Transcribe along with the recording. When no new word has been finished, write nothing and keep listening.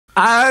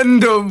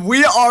And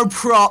we are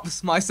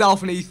props,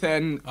 myself and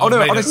Ethan, on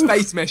a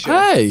space mission.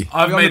 Hey!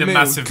 I've made a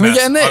massive mess. Can we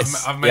get in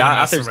this? I've made a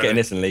mess. I think get in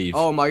this and leave.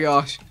 Oh my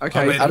gosh.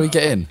 Okay. How do we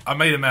get in? I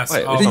made a mess.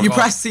 Wait, You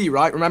press C,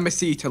 right? Remember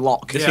C to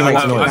lock. This Yeah, I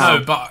makes know, noise. I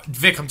know, but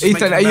Vic, I'm just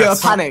Ethan, making a are you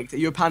mess. panicked? Are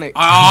you panicked?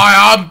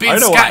 I'm being I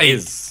don't know what it scatty.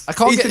 is. I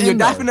can't Ethan, get in you're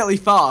though. definitely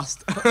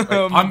fast.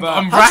 I'm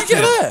How'd you rapid.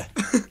 get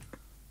there?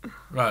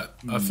 Right,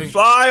 I think.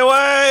 Fly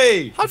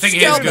away! How'd think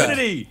you it is get there? good.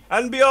 Infinity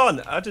and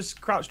beyond. I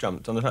just crouch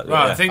jumped on the track.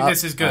 Right, I think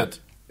this is good.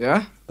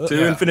 Yeah? To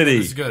Yeah, infinity.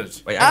 This is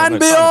good. Wait, hang on, And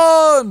no,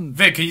 beyond!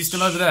 Vic, are you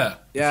still over there?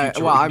 Yeah,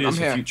 future- well, we can do I'm this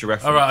for here. Future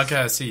reference. All right, okay,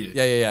 I see you.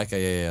 Yeah,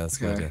 okay, yeah, that's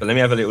good. Okay. But let me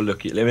have a little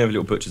look. Let me have a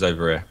little butchers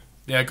over here.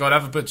 Yeah, God,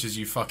 have a butchers,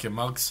 you fucking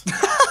mugs.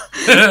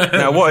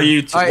 Now, what are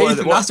you? Alright,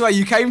 Ethan, that's where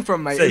you came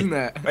from, mate, See, isn't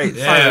it? Wait,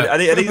 Yeah. Simon,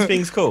 are these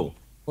things cool?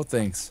 What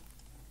things?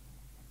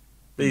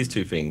 These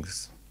two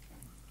things.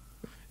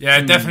 Yeah,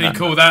 definitely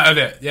call that, isn't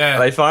it? Are Yeah,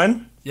 they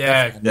fine?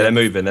 yeah. Yeah, they're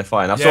moving. They're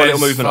fine. I Yeah, saw a little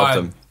it's movement fine.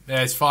 of them.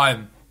 Yeah, it's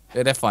fine.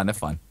 Yeah, they're fine.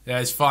 Yeah,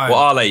 it's fine. What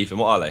are they, Ethan?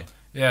 What are they?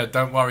 Yeah,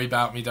 don't worry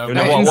about me, don't You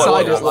worry. know,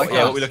 inside is like yeah,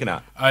 what us. are we looking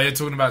at? You're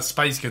talking about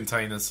space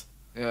containers.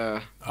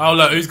 Yeah. Oh,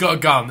 look, who's got a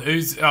gun?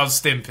 Who's... Oh,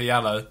 Stimpy,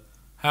 hello.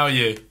 How are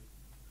you?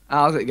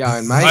 How's it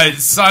going, mate? Hey,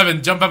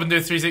 Simon, jump up and do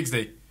a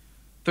 360.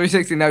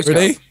 360 no scope.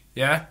 Ready?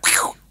 Yeah?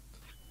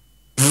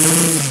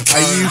 Are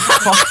you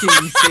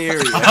fucking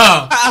serious?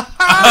 Oh,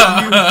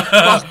 Are you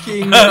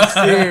fucking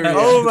serious?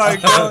 Oh my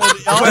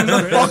god! When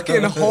the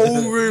fucking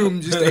whole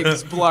room just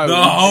explodes. the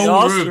whole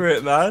Ask room. for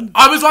it, man.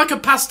 I was like a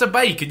pasta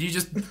bake, and you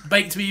just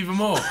baked me even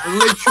more.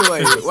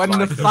 Literally, when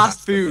the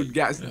fast food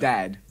gets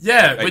dead.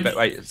 Yeah,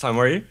 Wait, Simon,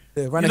 where are you?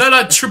 Yeah, run you know,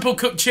 like triple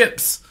cooked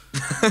chips.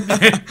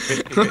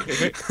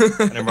 Quick.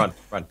 And then run.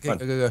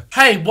 Go.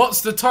 Hey,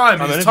 what's the time?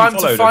 Simon, It's have you time to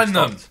followed find and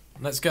them. stopped?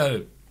 Let's go.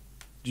 Did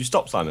you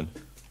stop, Simon?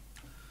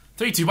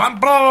 3, 2, 1. Blah,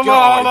 blah,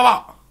 blah, blah,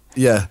 blah.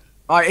 Yeah.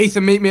 Alright,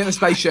 Ethan, meet me at the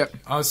spaceship.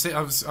 I can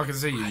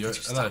see you.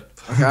 Hello.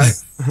 Okay?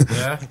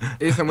 Yeah.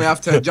 Ethan, we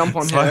have to jump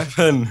on here.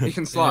 Simon. You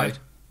can slide.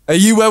 Are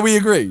you where we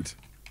agreed?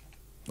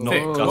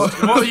 Vic, Oh.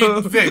 what are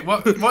you? Vic,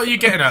 what are you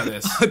getting at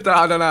this?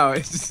 I don't know.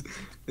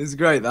 It's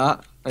great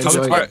that. I Come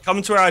enjoy to, it.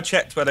 come to where I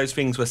checked where those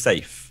things were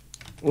safe.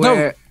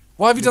 We're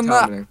Why have you done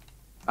that? determining.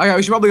 Okay,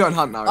 we should probably go and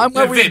hunt now. I'm Yeah,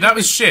 where we Vic, that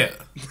was shit.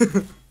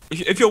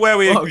 If you're where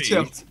we Whoa, agreed,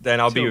 chill. then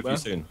I'll be Chill, with man. you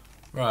soon.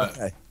 Right.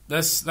 Okay.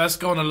 Let's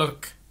go on a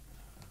look.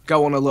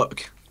 Go on a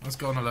look. Let's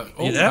go on a look.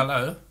 Oh, You there?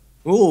 hello.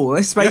 Ooh,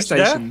 this space Yes,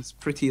 there? station's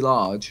pretty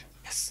large.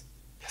 Yes.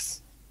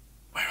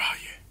 Where are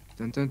you?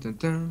 Dun, dun, dun,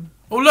 dun.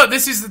 Oh, look,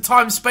 this is the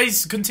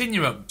time-space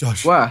continuum.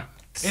 Josh. Where?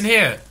 In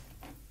here.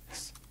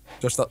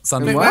 Josh, that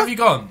sounded Vic, Where? where have you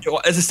gone?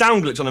 There's a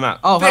sound glitch on the map.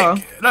 Oh, hello.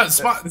 Vic, look,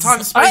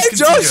 time-space Hey,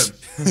 Josh!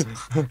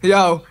 continuum.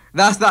 Yo,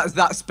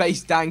 that's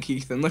space dank,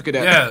 Ethan. Look at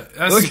it. Yeah,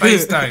 that's Look at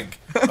space it. tank.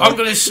 I'm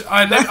gonna.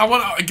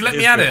 Let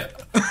me at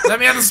it. Let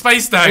me at the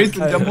space tank.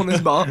 Ethan, jump on this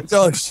box.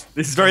 Josh,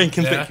 This is very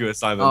inconspicuous,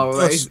 Simon. Oh,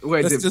 Josh,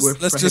 wait, let's we're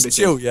just prohibited.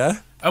 chill,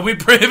 yeah? Are we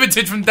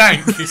prohibited from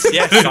dank?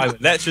 Yes, Simon.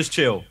 Let's just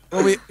chill.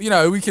 Well,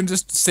 we can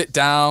just sit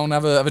down,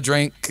 have a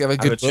drink, have a Have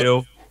good a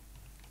chill.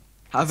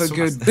 Have a So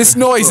good. This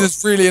noise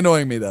is really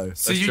annoying me, though.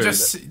 So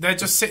That's true. they're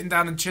just sitting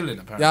down and chilling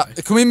Yeah,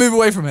 apparently. can we move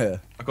away from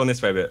here? I've gone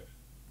this way a bit.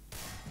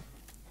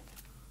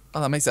 Oh,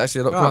 that makes it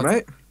actually a lot All quieter.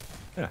 right,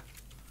 mate.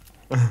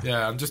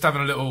 Yeah, I'm just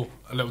having a little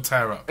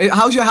tear up.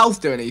 How's your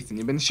health doing, Ethan?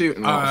 You've been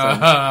shooting. Yeah, Where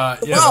are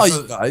that's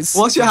you guys?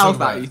 What's your We'll health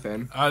talk at, about it.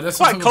 Ethan? That's It's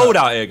quite cold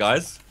out here,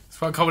 guys. It's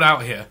quite cold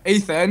out here.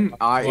 Ethan,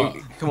 What?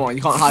 come on,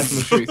 you can't hide from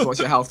the truth. What's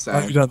your health What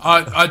have you saying?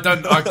 done? I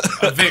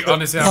don't. Vic,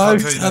 honestly, I I've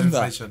can't tell you that done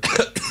that. information.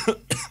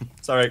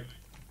 Sorry.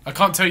 I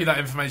can't tell you that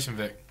information,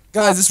 Vic.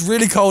 Guys, it's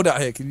really cold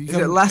out here. Can you Is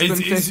it come? less than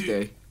Is-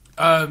 50?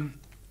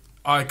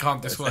 I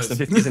can't Less disclose. than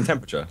 50s in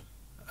temperature.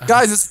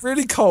 Guys, it's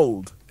really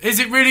cold. Is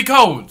it really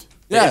cold?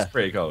 Yeah. It's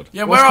pretty cold.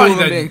 Yeah, What's where are cooler you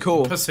than then? being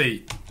cool?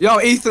 Pussy. Yo,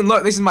 Ethan,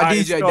 look, this is my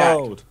It's DJ deck.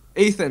 cold.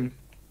 Ethan.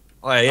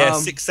 Oh, yeah,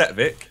 Um, 6 set,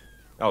 Vic.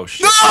 Oh,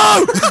 shit.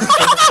 No!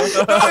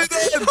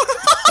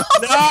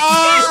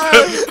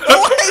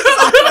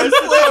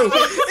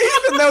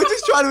 Ethan, they were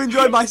just trying to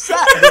enjoy my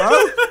set,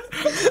 bro.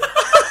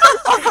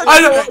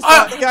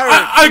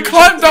 I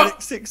climbed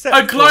up. 6 set.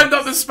 I climbed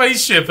up the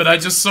spaceship and I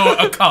just saw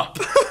a cup.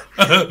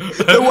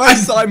 The way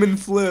Simon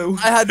flew.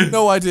 I had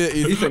no idea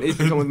either.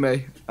 Ethan, come with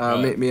me. Right.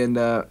 Meet me in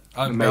the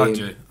I'm main. behind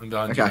you. I'm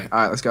behind Okay,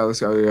 alright, let's go.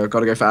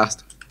 Gotta go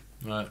fast.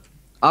 you. Right.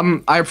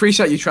 I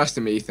appreciate you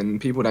trusting me, Ethan.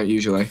 People don't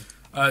usually.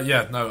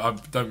 Yeah, no, I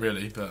don't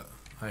really, but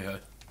hey ho.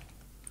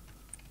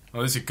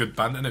 Oh, this is a good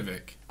band, isn't it,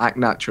 Vic? Act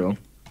natural.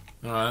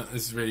 Alright,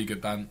 this is really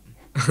good band.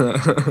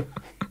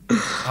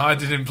 I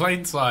did in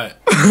plain sight.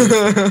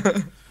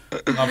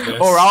 Love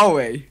this. Or are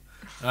we?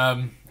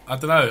 I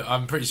don't know.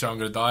 I'm pretty sure I'm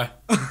gonna die.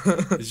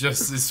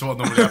 It's what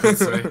normally happens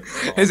to me.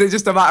 Is it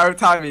just a matter of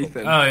time,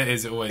 Ethan? Oh, it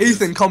is. It always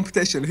Ethan, is.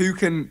 competition. Who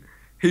can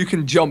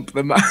jump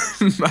the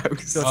most?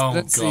 Oh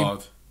Don't seem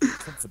god.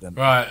 confident.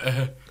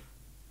 Right.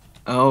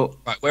 Oh,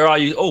 Right, where are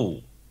you?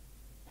 Oh,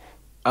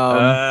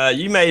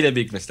 you made a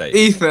big mistake.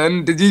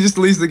 Ethan, did you just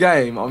lose the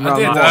game? On I round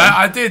did. one?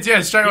 I did.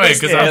 Yeah, straight away.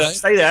 Stay Because there,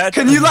 stay there.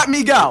 Can you let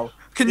me go?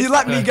 Can you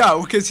let me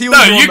go? Because he was.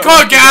 no, the one you that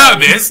can't let get me out go.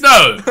 of this.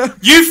 No,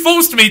 you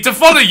forced me to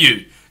follow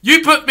you.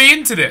 You put me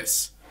into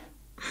this.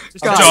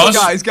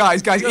 Guys.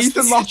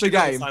 Ethan lost the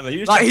game.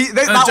 Simon, Like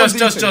that one's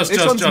Ethan.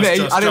 This one's me.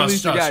 I didn't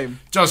lose the Josh. game.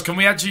 Josh, can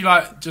we actually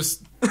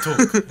just talk?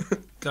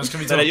 Josh, can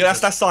we talk? No,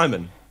 that's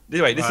Simon.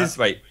 Wait,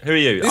 who are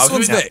you? This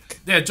one's Nick.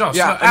 Yeah, Josh.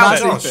 Yeah, look, and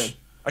that's Josh. Ethan.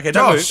 Okay,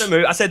 Josh. don't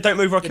move. I said don't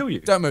move or I'll kill you.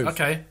 Don't move.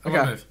 Okay, I Okay.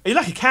 won't move. Are you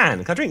lucky?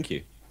 Can I drink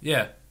you?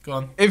 Yeah, go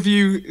on. If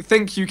you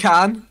think you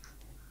can,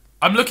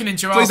 I'm looking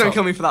into your please don't arsehole.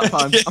 kill me for that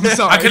pun. I'm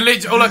sorry. I can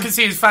literally, all I can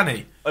see is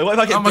Fanny. Wait, what if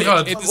I get Oh my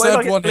God. It What if I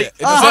deserved get one bleep? hit.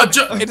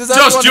 It deserved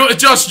Josh, one hit.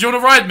 Josh, do you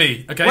want to ride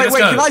me? Okay, Wait, let's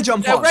go. can I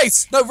jump Yeah, on?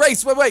 race. No,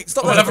 race. Wait.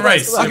 Stop. We'll that, have a stop that,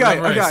 race. stop that.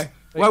 Okay. Okay, okay.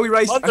 Where we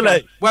race?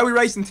 Underlay. Where we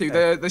racing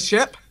to? The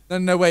ship?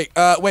 No, wait.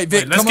 Wait,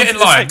 Vic. let's come get on in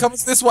this- line. Come on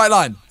to this white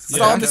line.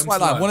 Start on this come white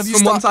to line. line. One of you From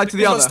start. one side to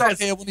the one other. Start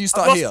here. One of you I've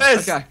start lost here.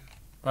 this. Okay.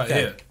 Right Okay.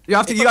 here.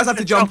 You guys have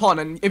to jump on,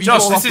 and if you Josh,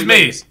 fall this off, is we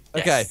me. lose.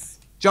 Okay.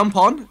 Jump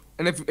on,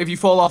 and if you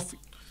fall off,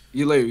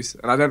 you lose.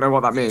 And I don't know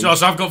what that means.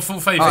 Josh, I've got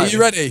full faith Are in you you.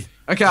 ready?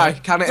 Okay,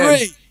 can it in?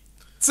 3,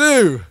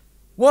 2,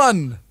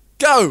 1,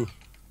 go.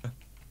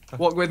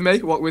 Walk with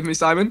me,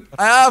 Simon.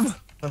 I am.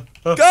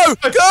 Go!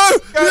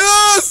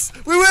 Yes!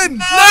 We win!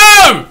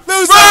 No!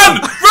 Lose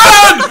Run!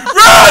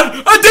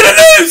 I didn't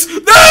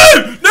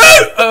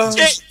lose! No!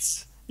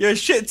 Shit! You're a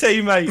shit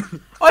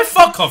teammate. I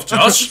fuck off,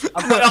 Josh. You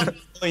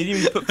didn't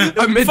even put me-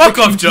 Amid Fuck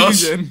the off,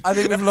 Josh. confusion. I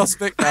think we've lost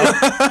Vic now.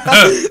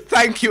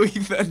 Thank you,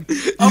 Ethan.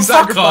 You Oh, fuck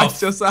sacrificed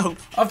off.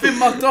 yourself I've been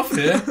mugged off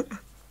here.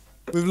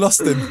 We've lost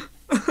him.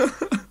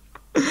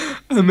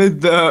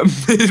 amid the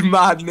mid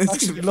madness.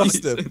 Actually, we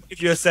lost him.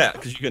 give you a set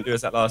because you couldn't do a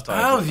set last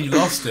time. How have you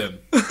lost him?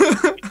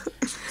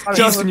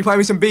 Justin, you play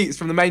me some beats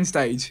from the main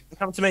stage.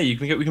 Come to me.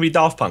 We can be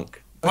Daft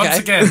Punk. Once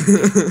Okay.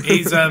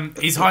 again,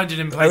 he's hiding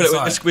in plain With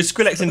sight.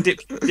 Skrillex and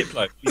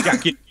Diplo.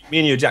 Jack you. Me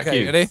and you, Jack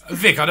Okay, you. ready?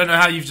 Vic, I don't know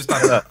how you've just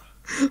done that.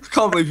 I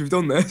can't believe you've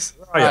done this.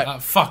 Oh, yeah.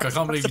 Right. Fuck, I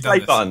can't believe That's you've the done play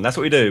this. button. That's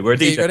what we do. We're a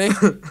Okay,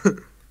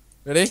 DJ.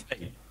 ready?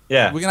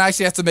 Yeah. We're gonna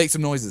actually have to make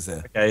some noises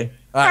here. Okay.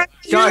 Alright.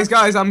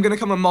 Guys, I'm gonna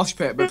come and mosh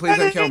pit, but please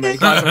don't kill me.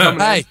 Guys, I'm coming in.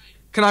 Hey!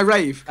 Can I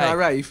rave? Can Hey. I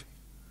rave?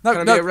 No,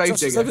 Can I no, be a rave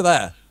Josh, it's digger? over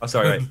there. Oh,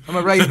 sorry. Wait. I'm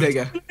a rave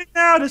digger.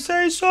 Now to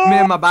say so. Me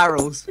and my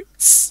barrels.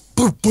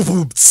 Boom, boom,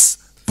 boom, tss.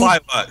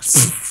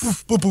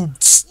 Fireworks. Boom, boom,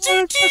 tss.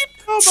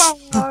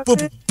 Boom,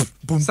 boom,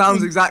 boom, Sounds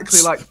boom.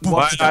 exactly like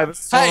what?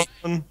 Hey!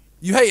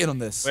 You hating on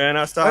this? When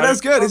I started. Oh,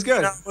 that's good, it's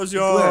good. That was It's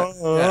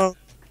your. Yeah.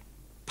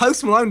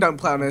 Post Malone don't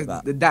play on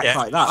the deck Yeah.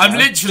 like that. I'm man.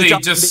 literally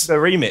just. the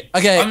remix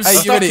Okay, I'm are you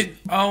stuck ready? in.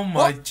 Oh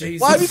my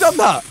Jesus. Why have you done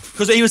that?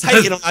 because he was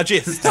hating on our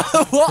gist.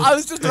 What? I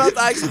was just about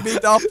to actually be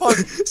Daft Punk.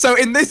 So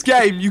in this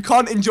game, you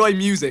can't enjoy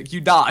music,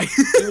 you die.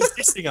 He was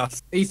dissing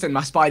us. Ethan,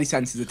 my spidey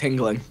senses are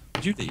tingling.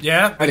 Judy.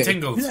 Yeah, Ready? it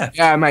tingles. Yeah.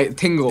 Yeah, mate,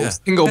 tingles.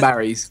 Yeah.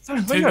 Tingleberries.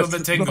 Tingle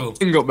but tingle.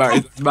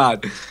 Tingleberries, it's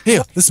bad.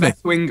 Here, this is me.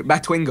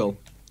 Betwingle.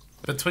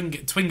 But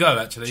Twingo,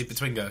 actually.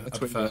 Betwingo. I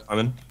prefer.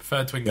 Simon,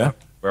 Twingo. Yeah.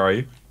 where are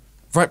you?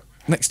 Right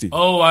next to you.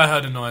 Oh, I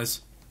heard a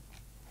noise.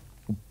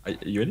 Are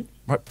you ready?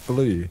 Right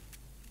below you.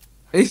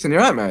 Ethan, you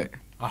right, mate?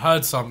 I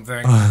heard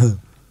something.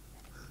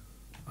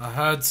 I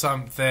heard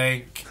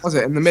something. Was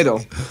it in the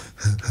middle?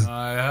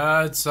 I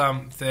heard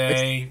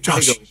something.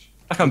 Josh!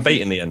 Like I'm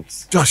baiting the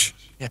ends. Josh!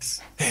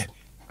 Yes.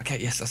 Okay,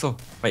 yes, I saw.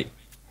 Wait.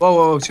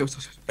 Whoa, chill.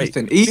 Wait.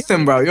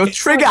 Ethan, bro, you're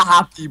trigger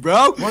happy,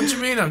 bro. What do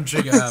you mean I'm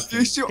trigger happy?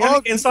 You should. Can I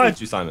Oh, get inside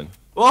you, Simon?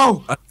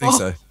 whoa. I don't think Oh.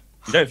 so.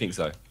 You don't think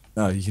so?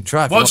 No, you can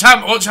try. If Watch you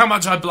want. how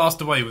much I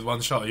blast away with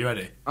one shot. Are you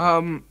ready?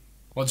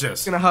 Watch this.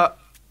 It's gonna hurt.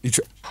 You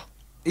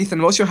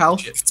Ethan, what's your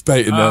health? It's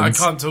baiting I ends.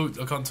 can't talk.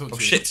 I can't talk Oh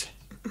to you. shit.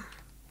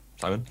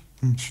 Simon.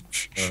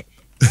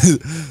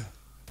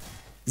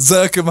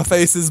 Zerk in my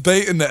face is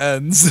baiting the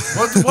ends.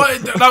 What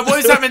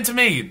is that meant to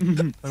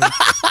mean?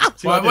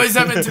 What is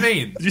that meant to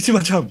mean? Did you see my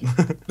jump?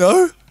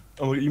 No?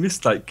 Oh, you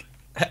missed like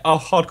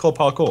hardcore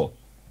parkour.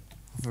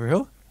 For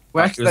real?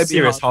 Where Like, could it was they be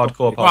serious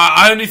hardcore Well, parkour.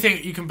 I only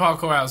think you can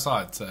parkour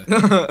outside. So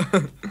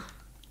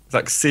It's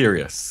like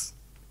serious.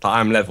 Like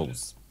I'm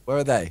levels. Where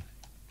are they?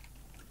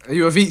 Are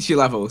you Avicii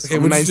levels Okay,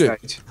 on the what main did you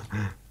do? stage?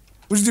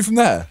 What did you do from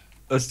there?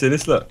 Let's do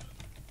this. Look.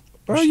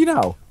 Where are you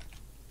now?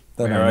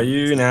 Where are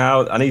you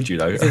now? I need you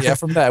though. Yeah,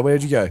 from there. Where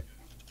did you go?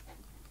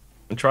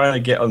 I'm trying to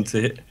get onto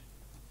it.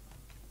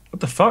 What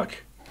the fuck?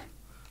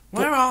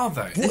 where are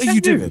they? What are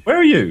you doing? Where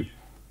are you?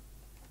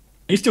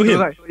 Are you still here?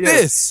 Yeah.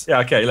 This! Yeah.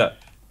 Okay. Look.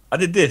 I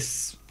did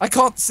this. I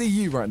can't see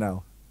you right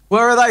now.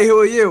 Where are they? Who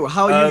are you?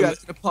 How are you Um,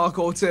 guys in a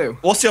parkour too?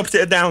 What's the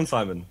opposite of down,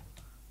 Simon?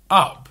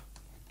 Up.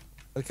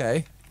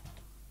 Okay.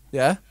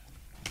 Yeah?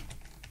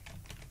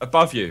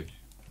 Above you.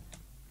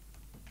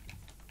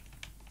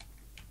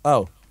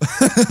 Oh.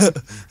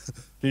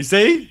 You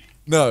see?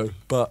 No,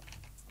 but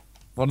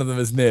one of them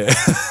is near.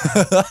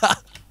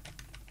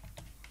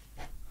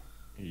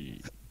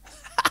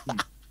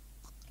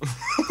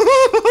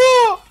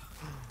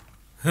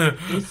 Right,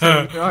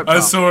 I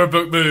pal. saw a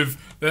book move.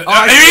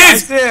 I Here see- he I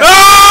is! see it.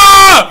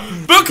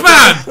 Ah!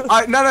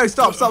 Bookman! No,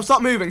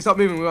 stop moving.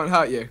 We won't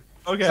hurt you.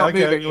 Okay. Stop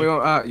moving. We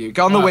won't hurt you.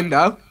 Go on the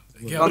window.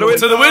 Get On to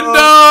the the window.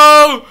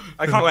 window!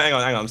 I can't wait. Hang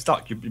on. I'm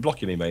stuck. You're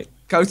blocking me, mate.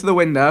 Go to the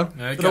window.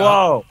 Yeah, To get the up.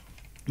 wall.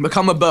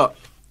 Become a butt.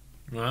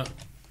 Right.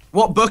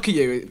 What book are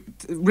you?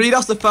 Read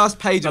us the first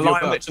page A of your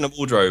lion, book. witch, and a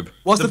wardrobe.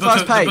 What's the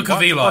first page? The book of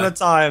Once Eli. upon a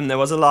time, there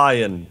was a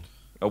lion,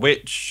 a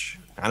witch,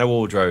 and a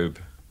wardrobe.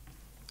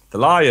 The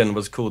lion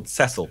was called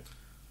Cecil.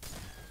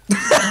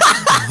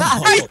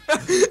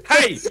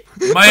 Hey!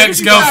 My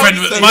ex-girlfriend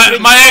was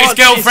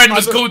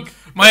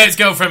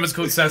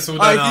called Cecil.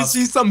 Don't You ask.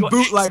 see some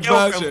bootleg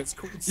ex-girlfriend version. was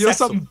called You're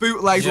Cecil. some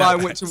bootleg Yeah.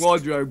 Lion Witch and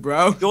Wardrobe,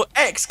 bro. Your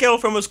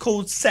ex-girlfriend was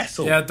called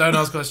Cecil. Yeah, don't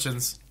ask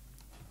questions.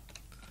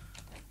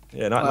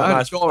 Yeah, not I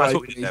nice. don't Nice know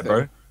talking there, anything.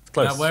 bro. It's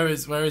close. Now,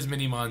 where is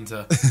Mini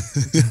Minder?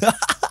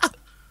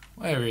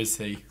 Where is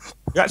he?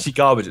 You're actually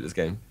garbage at this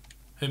game.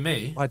 Who,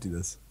 me? Why do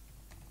this?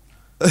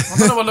 I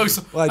don't know what looks.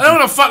 Why I don't know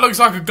what the fuck looks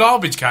like a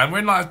garbage can. We're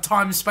in like a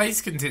time-space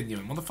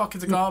continuum. What the fuck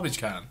is a garbage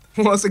can?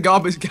 What's a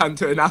garbage can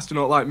to an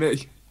astronaut like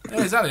me?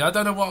 Yeah, exactly. I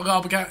don't know what a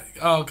garbage can.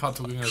 Oh, I can't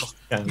talk English.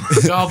 Yeah.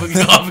 Garbage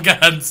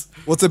cans.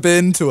 What's a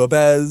bin to a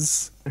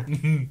Bez?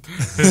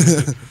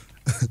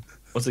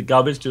 What's a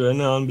garbage to an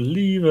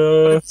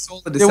unbeliever? It's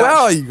all the Yeah, where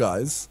deception. are you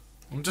guys?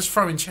 I'm just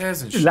throwing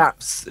chairs and Two shit.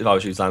 laps, if I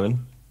was you,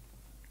 Simon.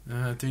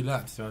 Do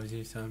laps, do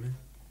you, Simon?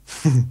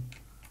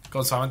 Go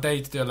on, Simon. I dare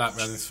you to do a lap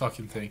around this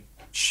fucking thing.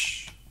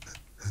 Shh.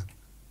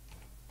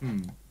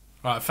 Right,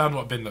 I found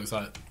what a bin looks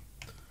like.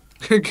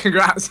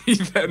 Congrats,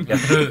 Ethan. Yeah.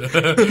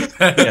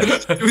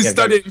 He was Yeah,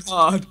 studying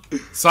hard.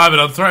 Simon,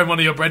 I'm throwing one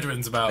of your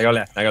brethrens about. I go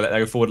left. I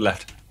go forward,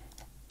 left.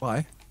 Why?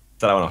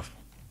 Set that one off.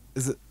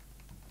 Is it?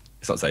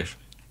 It's not safe.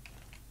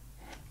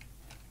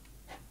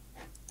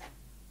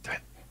 Do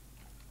it.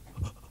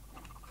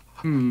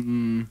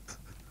 Hmm.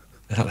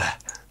 They're not there.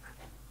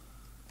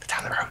 They're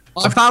down the road.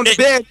 I found a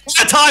bin.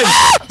 Time!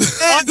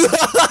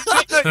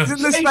 It's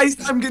in the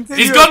space-time continuum.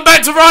 He's gone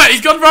back to right.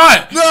 He's gone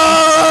right.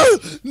 No!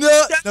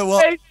 No! No,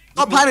 what?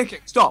 Stop panicking.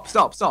 Stop.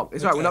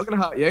 It's right. We're not going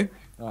to hurt you.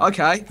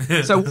 Okay.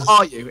 So what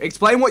are you?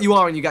 Explain what you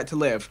are and you get to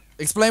live.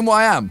 Explain what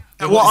I am.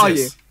 What are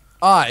you?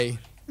 I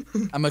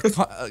am a.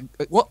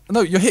 What?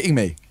 No, you're hitting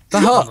me.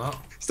 That hurt.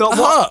 Stop.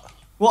 That What? hurt.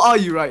 What are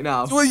you right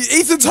now? Well,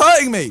 Ethan's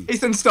hurting me.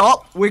 Ethan,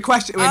 stop. We're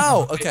questioning.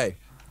 Ow. Okay.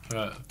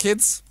 Right.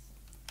 Kids,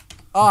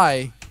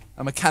 I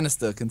am a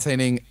canister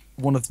containing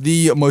one of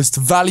the most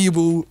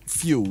valuable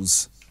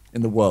fuels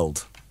in the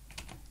world.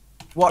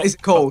 What is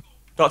it called?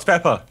 Dr.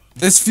 Pepper.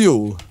 This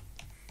fuel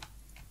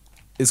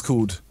is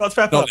called Dr.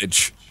 Pepper.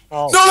 knowledge.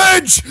 Oh.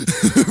 Knowledge!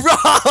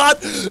 Run!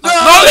 No!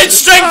 Knowledge,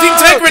 strength,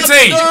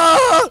 integrity.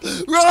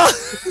 Run!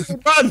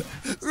 Run!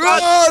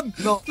 Run!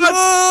 No.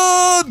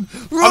 Run!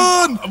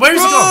 Run! Where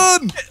is it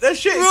gone? Run! There's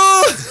shit.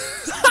 Run!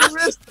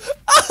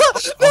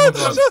 Oh my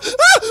god.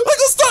 I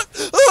got stuck!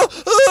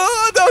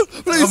 No,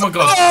 please! Oh my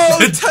God.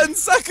 Oh, 10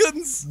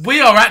 seconds!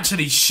 We are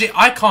actually shit.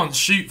 I can't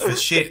shoot for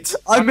shit.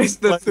 I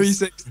missed the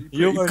 360.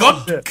 You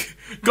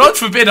God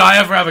forbid I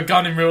ever have a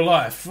gun in real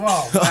life.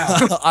 Wow,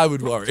 wow. I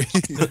would worry.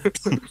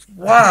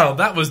 Wow,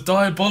 that was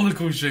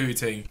diabolical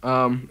shooting.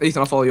 Ethan,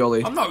 I'll follow your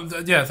lead. I'm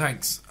not. Yeah,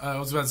 thanks. I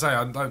was about to say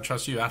I don't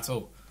trust you at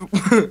all.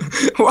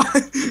 What?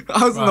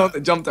 I was the one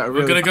that jumped out. We're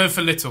Really. gonna go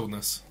for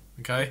littleness.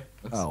 Okay.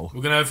 Oh.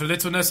 We're gonna go for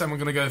littleness and we're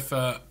gonna go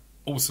for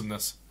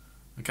awesomeness.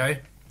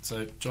 Okay.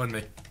 So join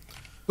me.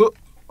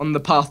 On the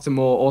path to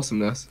more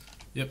awesomeness.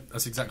 Yep,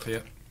 that's exactly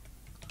it.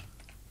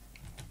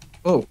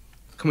 Oh,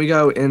 can we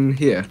go in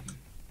here?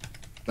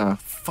 No.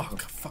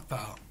 Fuck that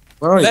up.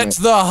 Where are you? Let mate?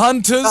 the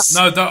hunters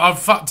No, don't, I've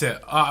fucked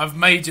it. I've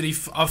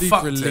majorly. I've be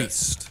fucked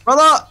released.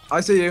 Brother,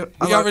 I see you.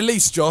 We are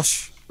released,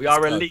 Josh. We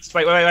are released.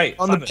 Wait.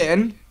 on the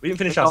Simon, bin. we didn't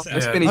finish our Oh, set.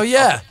 it's Yeah. finished. Oh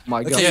yeah.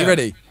 My God. Okay, Yeah. you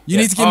ready? You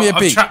Yeah. need to give me a I've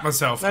beat. trapped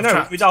myself. I've No,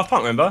 trapped. we Daft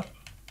Punk, remember?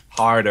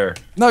 Harder.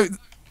 No,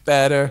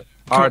 better.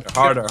 Harder.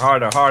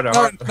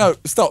 No,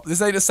 stop.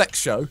 This ain't a sex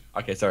show.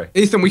 Okay, sorry.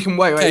 Ethan, we can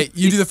wait. Okay,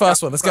 you do the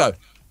first one. Let's go. I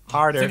think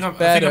Harder. I'm in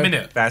Better.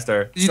 it.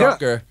 Faster. Did you do it?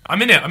 Stronger.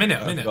 I'm in it. I'm in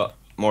it. Got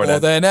more More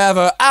than. than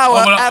ever, hour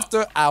Oh, well,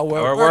 after hour.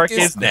 Our work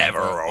is never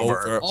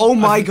over. Oh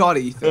my God,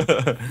 Ethan.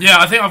 Yeah,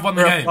 I think I've won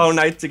the We're game. all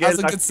night to That get was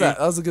a lucky. good set.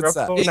 That was a good We're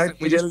set. all night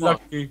We to just get won.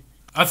 lucky.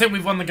 I think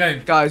we've won the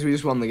game. Guys, we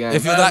just won the game.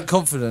 If you're that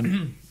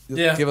confident,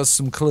 Yeah. give us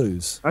some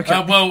clues. Okay.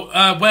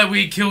 Where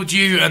we killed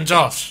you and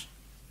Josh.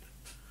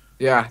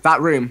 Yeah, that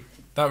room.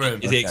 That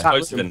room. Is he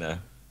explosive in there?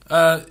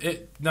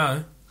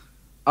 No.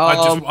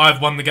 Um,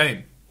 I've won the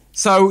game.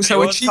 so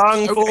Your a cheat.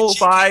 tongue full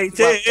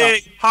fighting.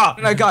 Ha!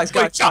 No, guys. Do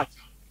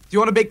you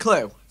want a big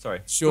clue? Sorry.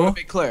 Do you want Sure. a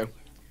big clue?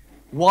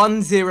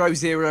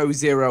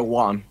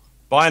 10001.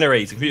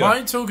 Binary. It's a computer. Why are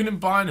you talking in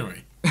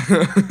binary?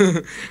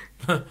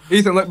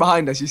 Ethan, look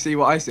behind us. You see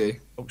what I see?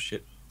 Oh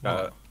shit.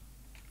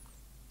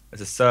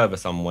 There's a server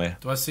somewhere.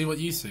 Do I see what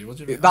you see? What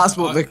do you mean? That's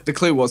what the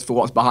clue was for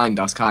what's behind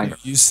us, kind of.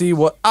 You see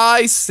what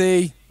I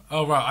see.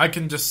 Oh right, I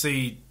can just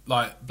see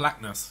like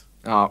blackness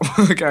Oh,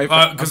 okay.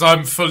 because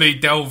I'm fully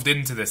delved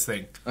into this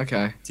thing.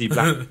 Okay. See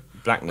blackness.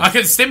 I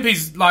can.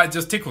 Stimpy's like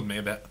just tickled me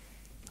a bit.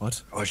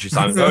 What? Oh, she's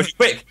Simon. Oh, she's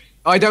quick.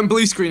 Oh, don't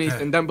blue screen,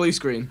 Ethan. Don't blue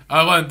screen.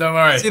 I won't. Don't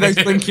worry. See those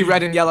blinky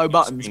red and yellow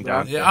buttons, Screen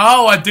bro? down. Yeah.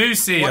 Oh, I do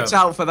see Watch him.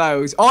 out for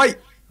those. Oi!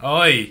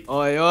 Oi. Oi,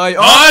 oi, oi!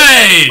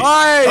 Oi!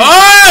 Oi!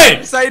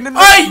 Oi! Saying the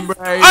Oi! name, bro.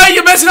 Oi!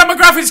 You're messing up my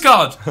graphics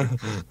card. You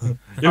haven't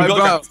bro, got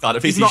a graphics card. A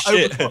he's PC not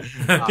shit.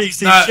 overclocked.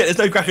 PC No. shit. There's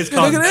no graphics Hey,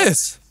 look card. at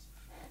this.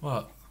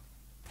 What?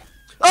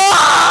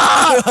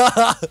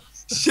 Ah!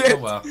 Shit. Oh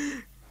well.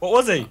 What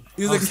was he?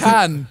 He's a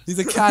can. He's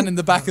a can in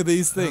the back of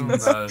these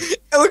things. Oh,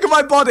 Look at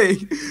my body.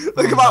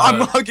 Look at my. no. I'm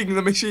hugging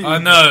the machine. I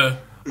know.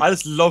 I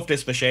just love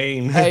this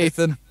machine. Hey,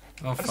 Ethan.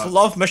 Oh I just fuck.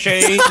 love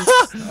machines.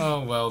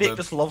 Oh well Dick then.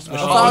 just loves Oh,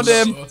 machines. found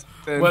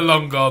him. We're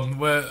long gone.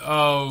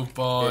 Oh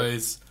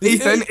boys.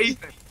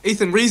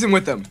 Ethan, reason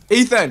with them.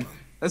 Ethan,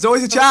 there's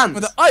always a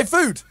chance. Hey,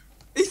 food.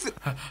 Ethan,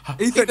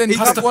 Ethan, he's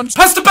Pasta, got one.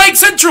 Pasta Bake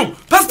Central!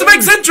 Pasta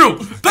Bake Central!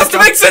 Pasta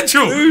Bake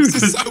Central!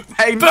 this is so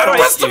painful.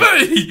 Pasta I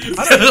don't eat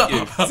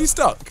Bake! Is he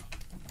stuck?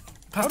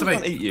 Pasta I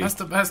can't Bake! eat you.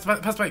 Pasta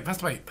Bake! Pasta Bake!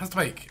 Pasta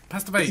Bake!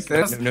 Pasta Bake!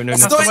 Ethan. No.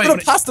 It's not even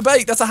a pasta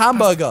bake. That's a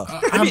hamburger.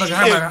 Hamburger!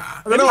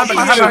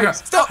 Hamburger.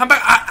 Stop!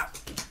 Hamburger!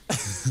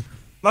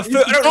 My food.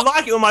 I don't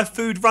like it when my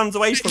food runs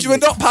away from You are me.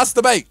 not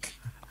pasta bake.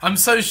 I'm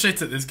so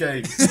shit at this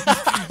game.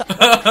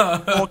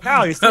 Poor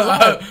cow, you're still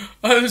alive.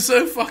 I'm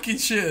so fucking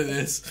shit at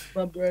this.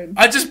 My brain.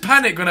 I just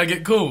panic when I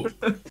get caught.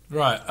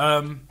 Right,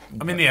 I'm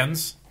in the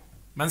ends.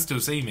 Man still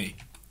see me.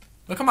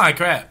 Look at my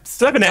crepes.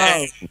 Stepping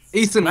it in.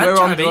 Ethan, Man we're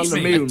trying on to the eat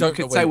me. moon. don't You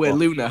could know say where we're you are.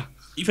 lunar.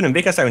 Even and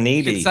Vic are so You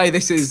needy. could say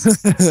this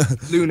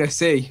is lunar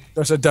sea.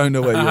 Gosh, I don't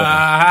know where you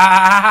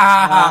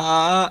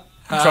are.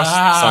 Trust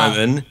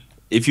Simon.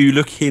 If you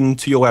look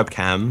into your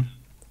webcam,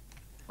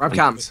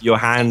 Webcams. your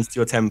hands to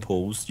your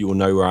temples, you will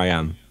know where I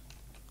am.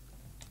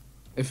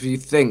 If you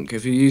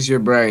use your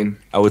brain.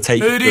 I will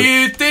take Who you. do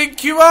you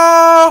think you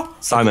are?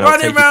 Simon, I'll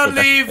Running take you to a around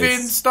better leaving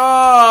place.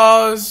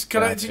 stars,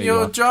 collecting there you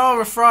your are.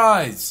 jar of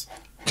fries.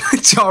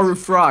 Jar of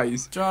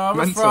fries. Jar of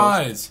Mental.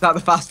 fries. Is that the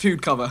fast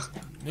food cover?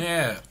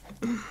 Yeah.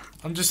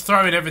 I'm just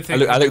throwing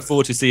everything. I look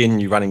forward to seeing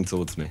you running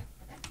towards me.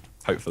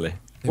 Hopefully.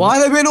 Why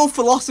are they being all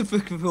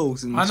philosophical?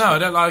 And I know, I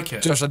don't like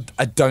it. Josh,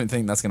 I don't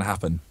think that's going to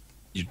happen.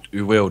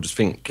 You will just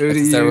think. Who do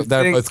you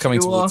They're think both coming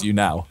you towards are? you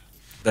now.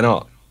 They're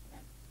not.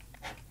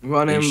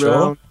 Running Are you sure?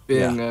 around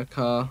being a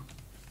car.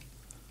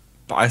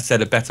 But I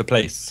said a better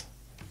place.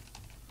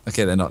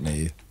 Okay, they're not near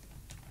you.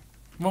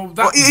 Well, What,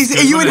 that's are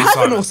good, you in isn't it, heaven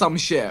Simon? or some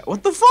shit?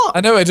 What the fuck?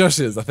 I know where Josh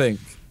is, I think.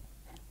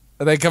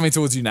 Are they coming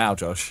towards you now,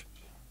 Josh?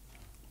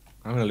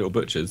 I'm in a little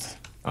butcher's.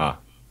 Ah.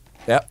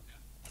 Yep.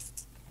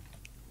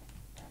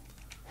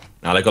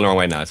 No, they've gone the wrong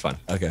way now. It's fine.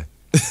 Okay.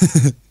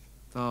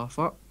 Oh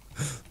fuck.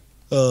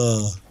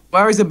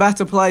 Where is a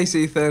better place,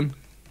 Ethan?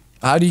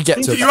 How do you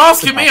get to You're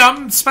asking me,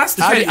 I'm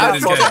spasticated How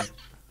at do you- this game.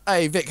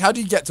 Hey, Vic, how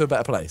do you get to a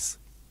better place?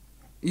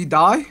 You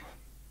die?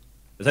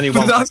 There's only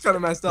one. That's kind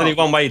of messed There's up. only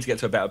one way to get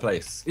to a better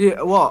place.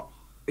 Yeah, what?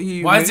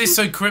 You Why is this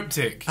so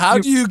cryptic? How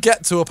do you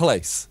get to a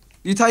place?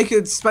 You take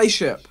a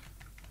spaceship.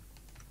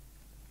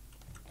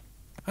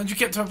 How'd you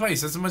get to a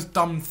place? That's the most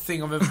dumb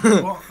thing I've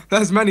ever. What?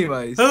 There's many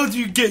ways. How do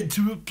you get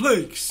to a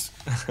place?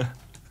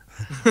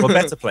 Or a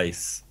better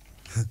place.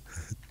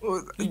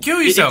 You kill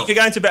If yourself. you're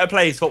going to a better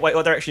place, what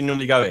direction are you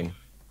normally going?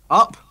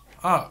 Up.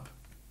 Up.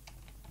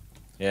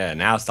 Yeah,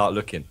 now start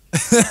looking.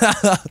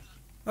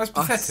 That's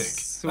pathetic.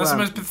 swear. That's the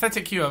most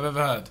pathetic cue I've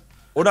ever heard.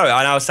 Well, no,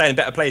 I was saying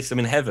better place. I'm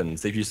in heaven.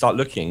 So if you start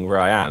looking where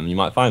I am, you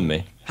might find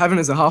me. Heaven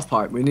is a half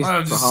pipe. We need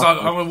I'm to just half I'm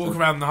pipe. gonna walk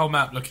around the whole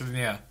map looking in the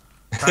air.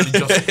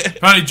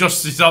 Apparently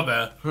Josh is up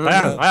there.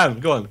 I am.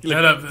 Go on. Yeah,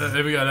 look,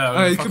 there we go. Now.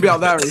 Oh, he could be up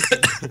there,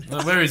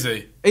 Ethan. Where is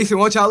he? Ethan,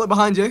 watch out! Look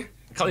behind you.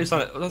 Can't you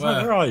sign it? Where?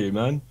 Where are you,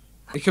 man?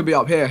 He could be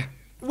up here.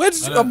 Where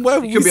did you, I don't-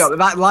 where He could be up.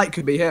 That light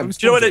could be him.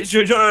 Do you know do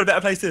you know what a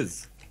better place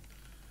is?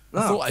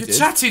 I thought I You're did.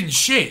 chatting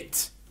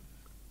shit.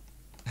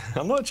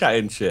 I'm not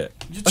chatting shit.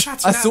 You're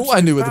chatting. I thought I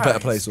knew where the better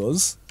absolute place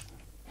was.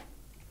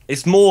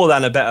 It's more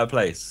than a better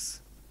place.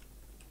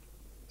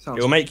 Sounds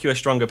It will make you a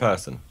stronger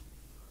person.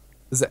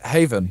 Is it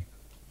Haven?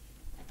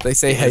 They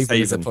say It is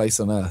Haven is a Haven. place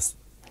on Earth.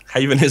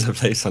 Haven is a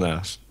place on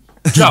Earth.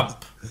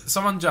 Jump.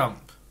 Someone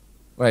jump.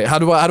 Wait, how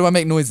do I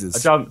make noises? I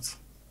jumped.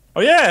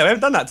 Oh yeah, we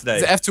haven't done that today.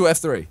 Is it F2 or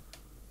F3?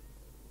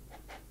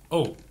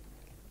 Oh,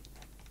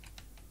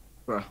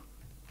 Bruh.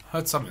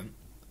 heard something.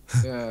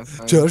 Yeah.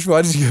 Josh,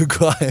 why did you go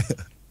quiet?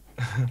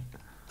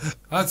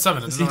 I heard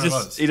something. I don't know what it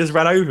was. He just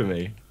ran over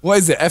me. What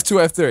is it, F2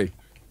 or F3?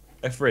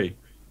 F3.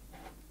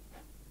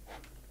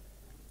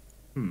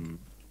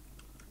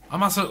 I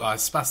must look like a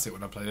spastic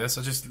when I play this.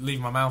 I just leave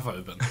my mouth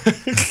open.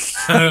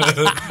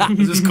 I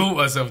just caught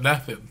myself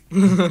napping.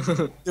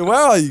 Yeah,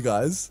 where are you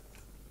guys?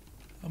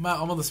 I'm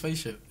on the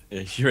spaceship.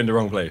 Yeah, you're in the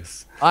wrong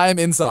place. I am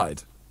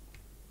inside.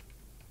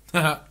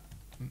 Right,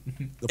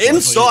 The place.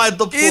 Inside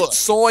the place.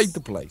 Inside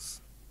the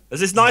place.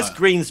 There's this nice Right.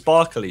 green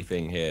sparkly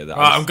thing here. That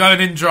I'm going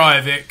in dry,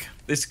 Vic.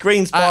 this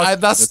green sparkly.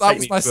 That will take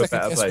was me my to a second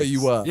better guess where place.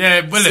 you were.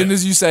 Yeah, will As soon it?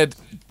 as you said,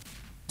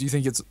 do you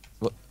think it's...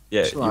 What?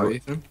 Yeah, Right,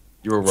 Ethan.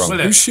 you were wrong. Will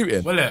Who's it?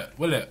 shooting? Will it?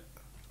 Will it?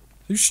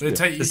 Who's Will it shooting?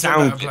 take you The to a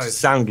sound better glitch. place?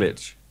 Sound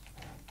glitch.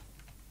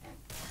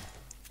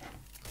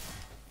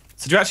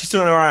 So do you actually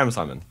still know where I am,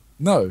 Simon?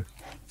 No.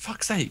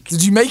 Fuck's sake!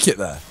 Did you make it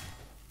there?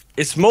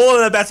 It's more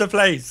than a better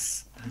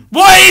place.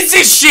 What is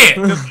this shit?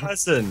 Good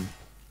person.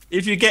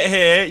 If you get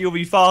here, you'll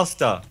be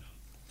faster.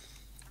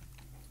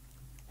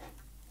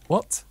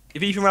 What?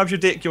 If Ethan rubs your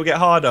dick, you'll get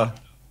harder.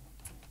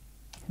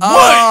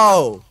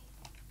 Oh!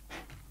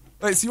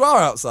 Wait, so you are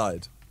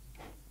outside?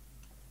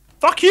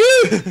 Fuck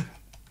you!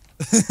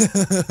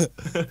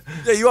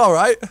 Yeah, you are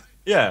right.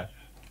 Yeah.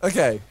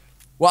 Okay.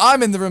 Well,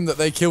 I'm in the room that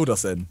they killed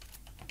us in.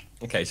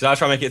 Okay, so I'll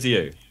try and make it to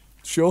you.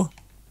 Sure.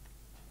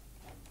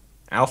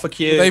 Alpha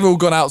Q. They've all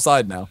gone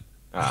outside now.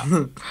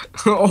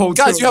 Oh,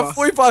 Guys, two you of have us.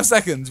 45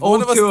 seconds. All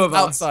One of us two is of us.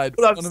 outside.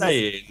 All I'm One of us-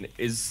 saying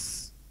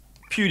is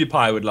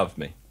PewDiePie would love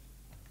me.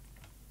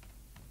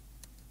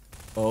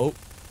 Oh.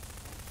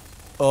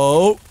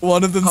 Oh,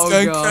 one of them's Oh,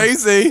 going God.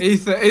 crazy.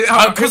 Ethan,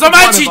 Because I'm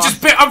actually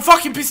I'm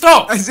fucking pissed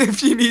off. As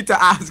if you need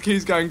to ask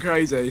who's going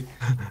crazy.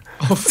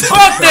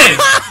 Fuck this.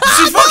 This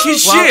is fucking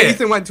Well, shit.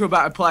 Ethan went to a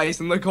better place,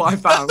 and look what I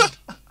found.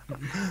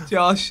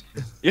 Josh,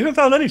 You haven't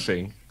found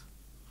anything.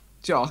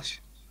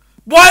 Josh,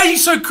 Why are you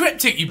so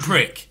cryptic, you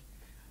prick?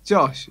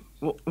 Josh.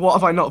 What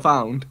have I not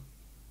found?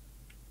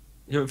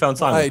 You haven't found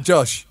Simon. Hey,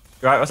 Josh.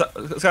 Right,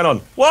 what's going on?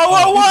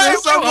 Whoa!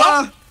 Is there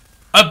somewhere?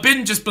 A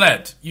bin just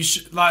bled. You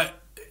should like.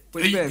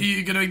 Which Are you, bin? are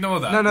you gonna ignore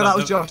that? No, Like, that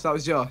was Josh. That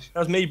was Josh.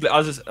 That was me. I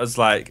was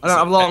like. I don't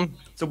have long.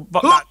 So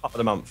back part of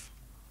the month.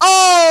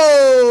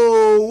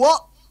 Oh,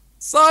 what?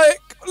 Psych.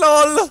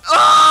 Lol.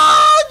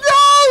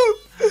 Oh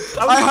no!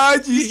 I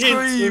heard you Hints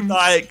with, scream.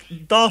 like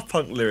Daft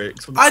Punk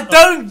lyrics. From I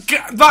don't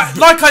get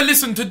like I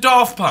listened to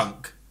Daft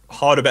Punk.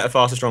 Harder, better,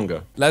 faster,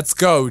 stronger. Let's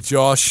go,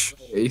 Josh.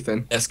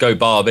 Ethan. Let's go,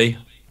 Barbie.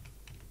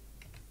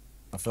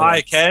 I feel Hi,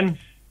 like- Ken.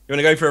 You want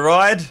to go for a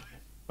ride?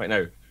 Wait,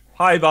 no.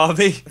 Hi,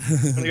 Barbie. You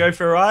want to go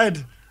for a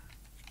ride?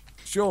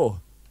 Sure.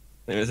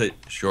 And you say,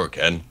 sure,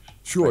 Ken.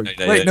 Sure. Wait,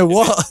 no, Wait, no. no,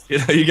 what? You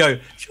know, you go,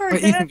 sure,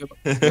 Wait, Ken. Ethan, you're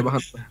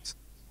behind the fence.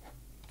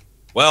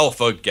 Well,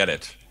 forget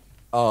it.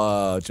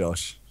 Oh,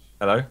 Josh.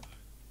 Hello.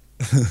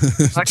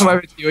 I come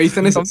over to you,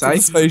 Ethan. Is Come it to the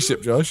safe?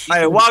 spaceship, Josh.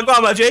 Hey, well, go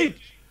on, my G.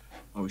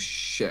 Oh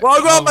shit.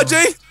 Well, go on, my G.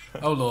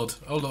 Oh lord.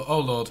 Oh lord. Oh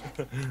lord.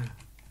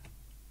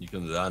 You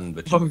can run,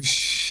 but Oh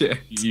shit.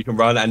 you can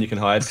run and you can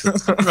hide.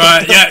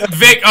 Right. Yeah.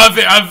 Vic.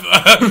 Vic.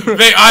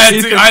 Vic. I had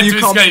Ethan, to. I had you to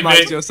escape. compromised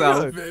Vic.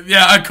 yourself.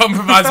 Yeah. I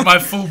compromised my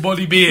full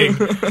body being.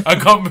 I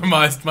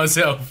compromised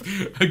myself.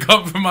 I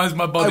compromised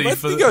my Hey, body where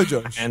for. did you go,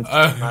 Josh? And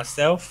Uh,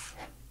 myself.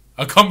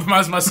 I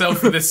compromised myself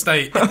for this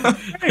state.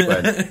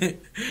 Anyway,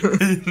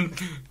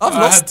 I've I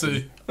lost. had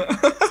to.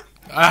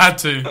 I had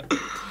to.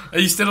 Are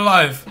you still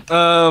alive?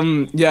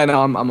 Yeah,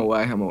 no, I'm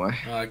away. I'm away.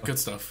 Alright, good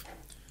stuff.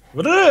 I'm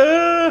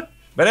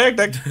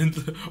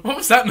What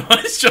was that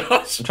noise,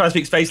 Josh? trying to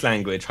speak space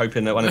language,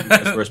 hoping that one of you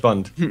guys will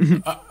respond.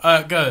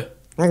 Go.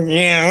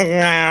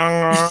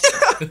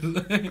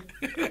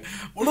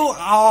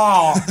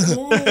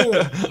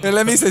 Hey,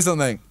 let me say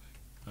something.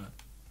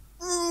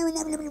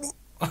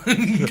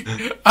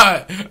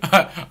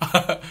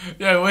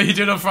 Yeah, what are you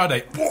doing on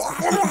Friday? Wait,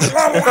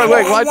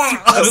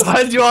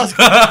 why did you ask?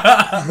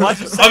 Why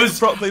did you say I was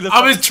properly?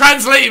 I was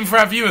translating for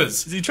our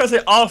viewers. You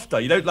translate after.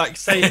 You don't like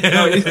say it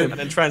and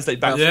then translate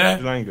back Yeah.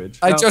 to the language.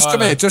 Hey, Josh,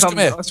 come here. Josh, come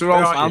here. That's wrong,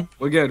 Where are fam. you?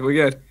 We're good. We're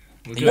good.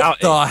 You outie.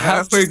 The Yeah,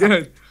 hell? we're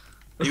good.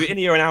 Are you an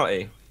innie or an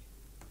outie?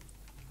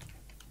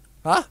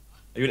 Huh?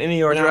 Are you an innie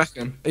or What an do you outie?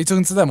 reckon? Are you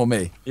talking to them or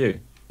me? You.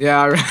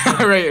 Yeah,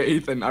 I rate it,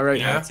 Ethan. I rate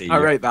Yeah. that. I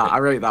rate that. I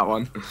rate that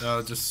one.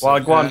 Just Well,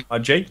 go on,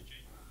 G.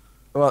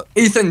 Well,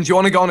 Ethan, do you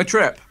want to go on a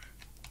trip?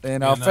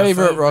 in our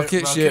favourite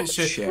rocket ship.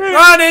 Shit.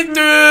 running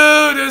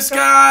through the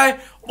sky.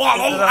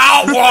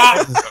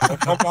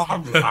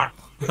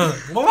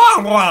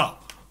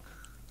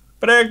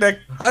 Predict.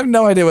 I have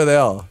no idea where they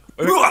are.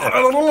 Hey,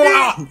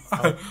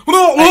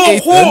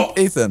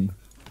 Ethan.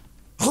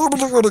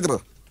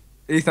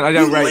 Ethan, I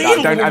don't rate that.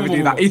 Don't ever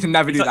do that. Ethan,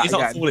 never do that He's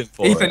not again. falling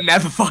for Ethan, it.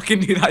 never fucking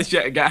do that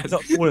shit again. He's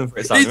not falling for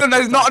it. Simon. Ethan,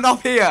 there's not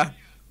enough here.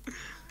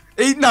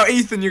 No,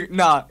 Ethan,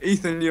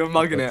 Ethan, you're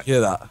mugging it.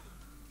 Hear that?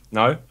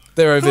 No.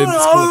 They're over in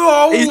this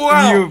corner.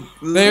 Ethan,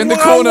 They're in the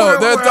corner.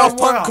 They're Daft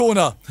Punk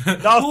corner.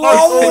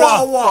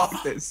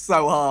 it's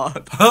so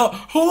hard.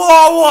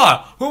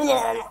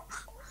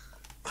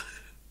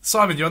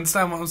 Simon, you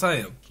understand what I'm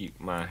saying? Keep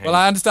my hand. Well,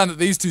 I understand that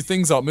these two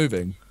things aren't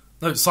moving.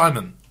 No,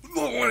 Simon.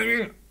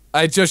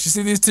 Hey, Josh, you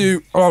see these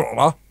two?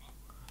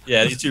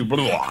 Yeah, these two.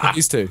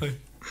 These two.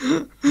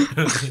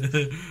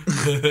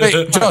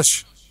 Wait,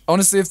 Josh, I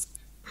want to see if...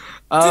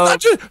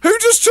 who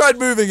just tried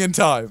moving in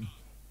time?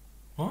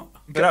 What?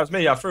 That was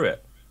me. I threw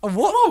it.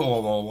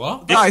 Oh,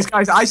 what? Guys,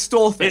 I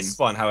store things. This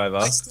one, however,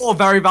 I store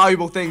very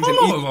valuable things, and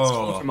Ethan's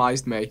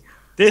compromised me.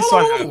 this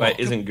one, however,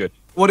 isn't good.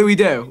 What do we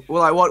do?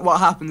 Well, like, what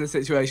happens in the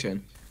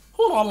situation?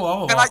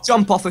 Can I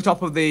jump off the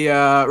top of the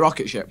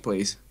rocket ship,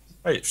 please?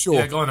 Wait, Sure.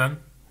 Yeah, go on then.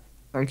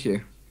 Thank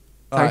you.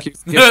 Alright. Thank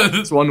you. Yeah,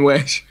 it's one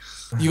wish.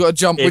 You got to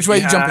jump. Which way are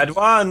you had jumping?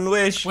 one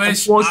wish.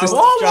 Wish. Towards I this-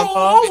 would jump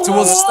off.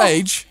 Towards the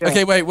stage? Yeah.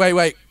 Okay, wait.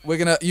 We're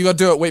gonna... You got to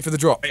do it. Wait for the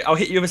drop. Wait, I'll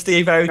hit you with a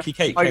Steve Aoki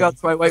cake. I got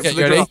to wait Okay, for you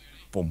the ready? drop.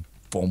 Boom,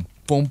 boom,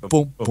 boom,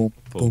 boom, boom,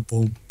 boom,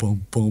 boom,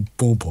 boom, boom,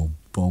 boom, boom.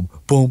 Boom,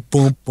 boom,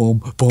 boom, boom, boom,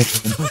 boom,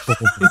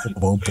 boom,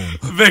 boom,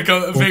 Vic,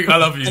 I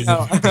love you. Vic,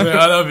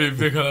 I love you.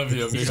 Vic, I love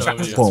you. Vic, I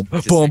love you. boom,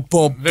 boom,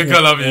 boom. Vic, I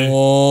love you.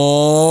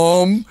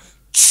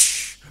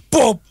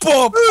 Boom,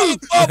 boom, boom,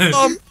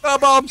 boom,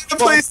 boom,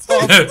 Please,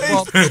 Get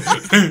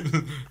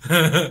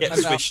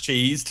Swiss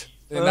cheesed.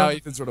 And now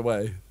Ethan's run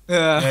away.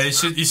 Yeah. Yeah, you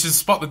should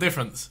spot the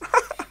difference.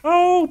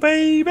 Oh,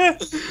 baby.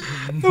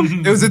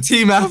 It was a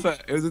team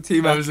effort. It was a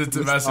team That effort. was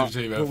a massive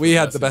team effort. But we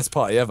had the best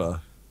party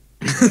ever.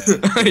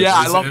 Yeah,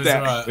 I loved was it.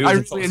 alright. We I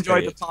was really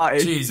enjoyed the intoxicated.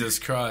 party. Jesus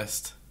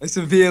Christ. I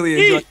severely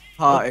enjoyed the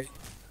party.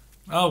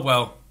 Oh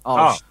well.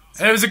 Oh,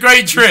 It was a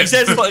great trip. He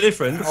says slightly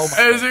different.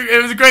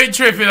 It was a great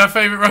trip in our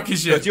favourite rocket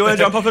ship. Do you want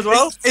to jump off as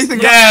well? Ethan,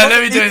 Yeah, go-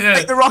 let me do it, yeah.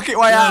 Take the rocket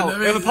way Yeah, out. let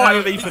We have a party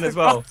with Ethan as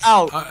well.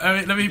 Out. I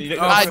mean, let me. Oh,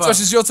 Alright, fuck. Josh,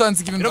 it's your turn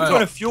to give him You're the not drop.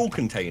 doing a fuel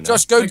container.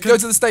 Josh, go to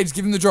the stage.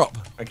 Give him the drop.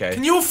 Okay.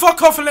 Can you all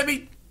fuck off and let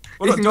me?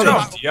 We're not Ethan, doing go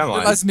that to you, am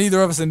I? That's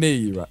neither of us are near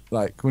you, right?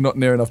 Like, we're not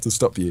near enough to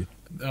stop you.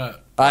 Uh,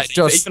 Alright,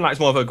 Josh. Ethan likes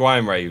more of a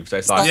grime rave, so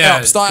it's like...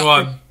 yeah, start go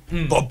up. on.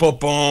 Bum, bum,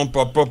 bum,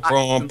 bum, bum,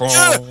 bum, bum.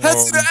 Yeah,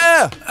 heads in the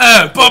air.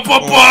 Ba ba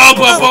ba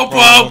ba ba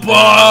ba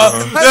ba.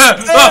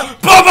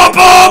 Ba ba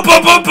ba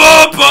ba ba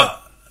ba ba.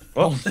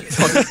 What?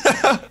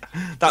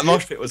 That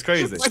mosh pit was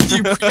crazy. When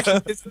you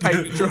anticipate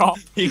the drop.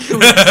 He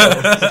killed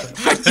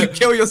himself. When you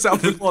kill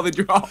yourself before the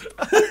drop.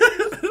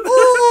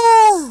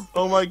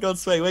 Oh my god,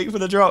 Sway, wait for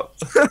the drop.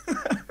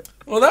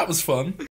 Well, that was fun.